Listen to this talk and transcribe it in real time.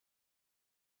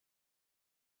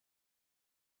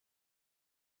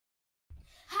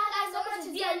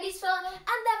and this one,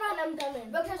 and Deborah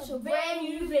and welcome to a brand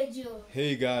new video.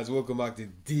 Hey guys, welcome back to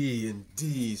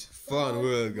D&D's Fun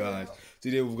World, guys.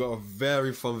 Today we've got a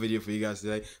very fun video for you guys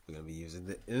today. We're going to be using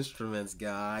the instruments,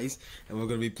 guys, and we're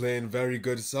going to be playing very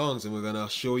good songs, and we're going to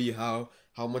show you how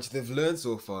much they've learned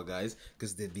so far, guys,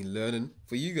 because they've been learning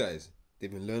for you guys.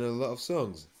 They've been learning a lot of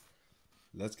songs.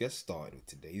 Let's get started with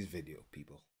today's video,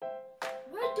 people.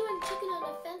 We're doing chicken on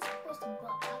the fence post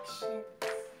butt action.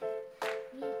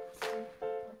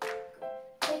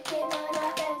 Chicken on the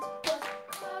fence post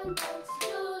condoms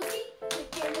Josie.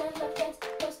 Chicken on the fence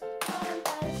post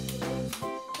condoms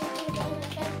Josie. Chicken on the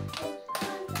fence post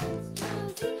condoms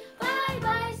Josie. Bye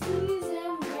bye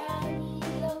Susan Brownie.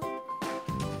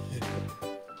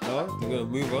 Now we're gonna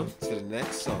move on to the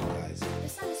next song, guys.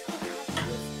 This song is called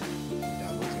Acoustic.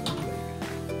 That one's gonna play.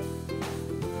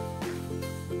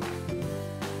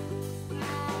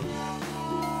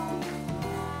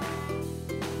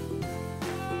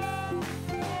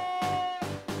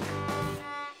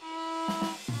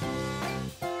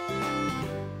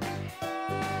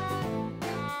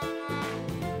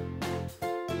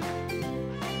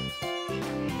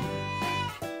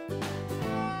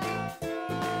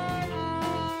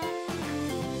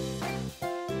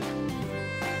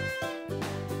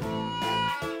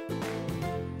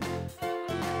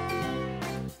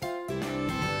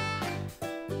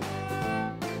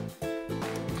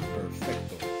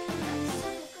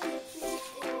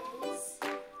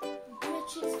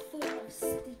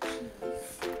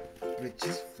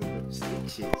 Bridges full of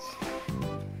stitches.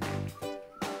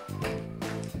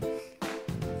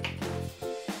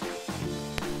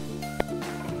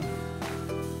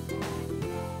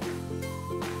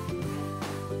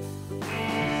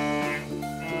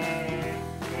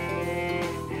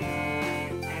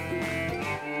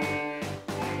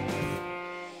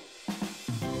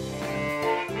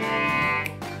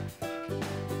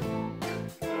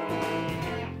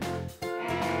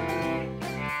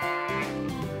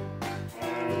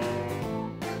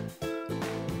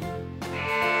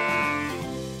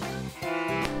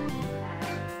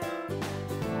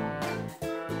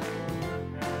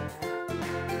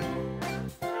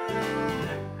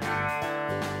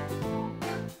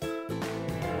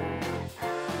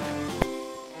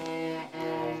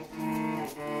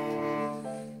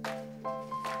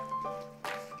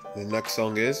 The next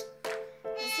song is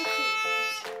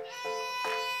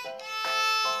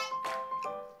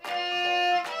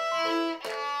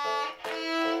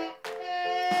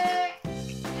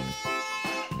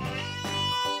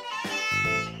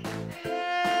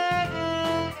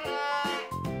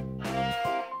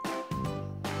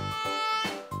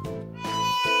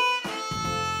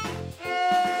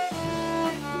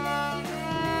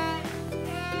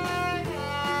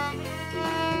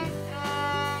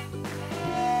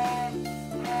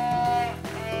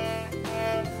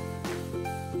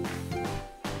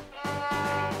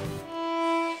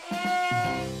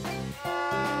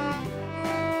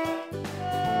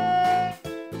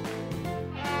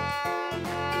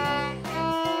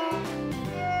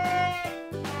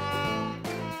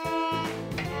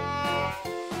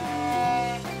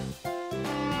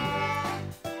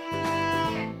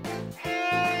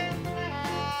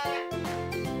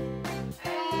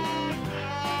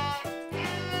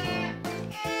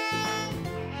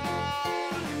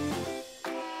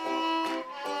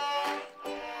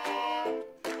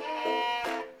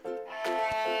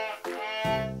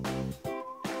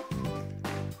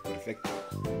Perfect.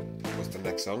 What's the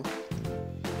next song?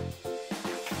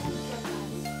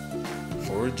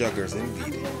 Four Juggers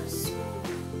indeed.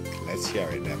 Let's hear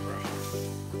it, Deborah.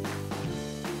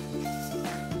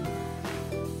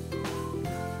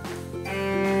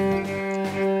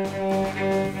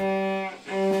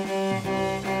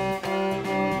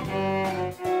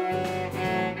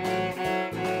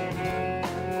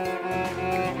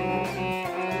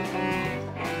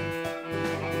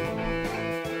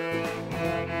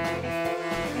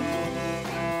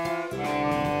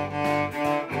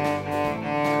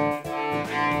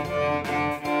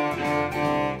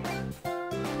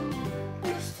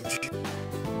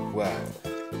 Well,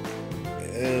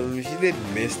 she did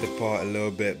miss the part a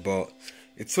little bit, but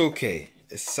it's okay.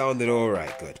 It sounded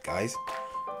alright, good guys.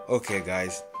 Okay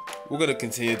guys, we're gonna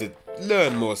continue to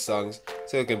learn more songs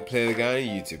so we can play the guy on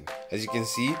YouTube. As you can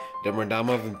see, Deborah and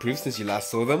Dama have improved since you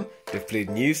last saw them. They've played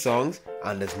new songs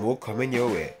and there's more coming your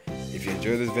way. If you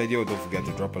enjoyed this video, don't forget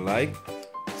to drop a like,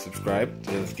 subscribe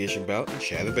to the notification bell and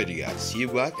share the video, guys. See you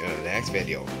back in the next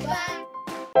video. Bye.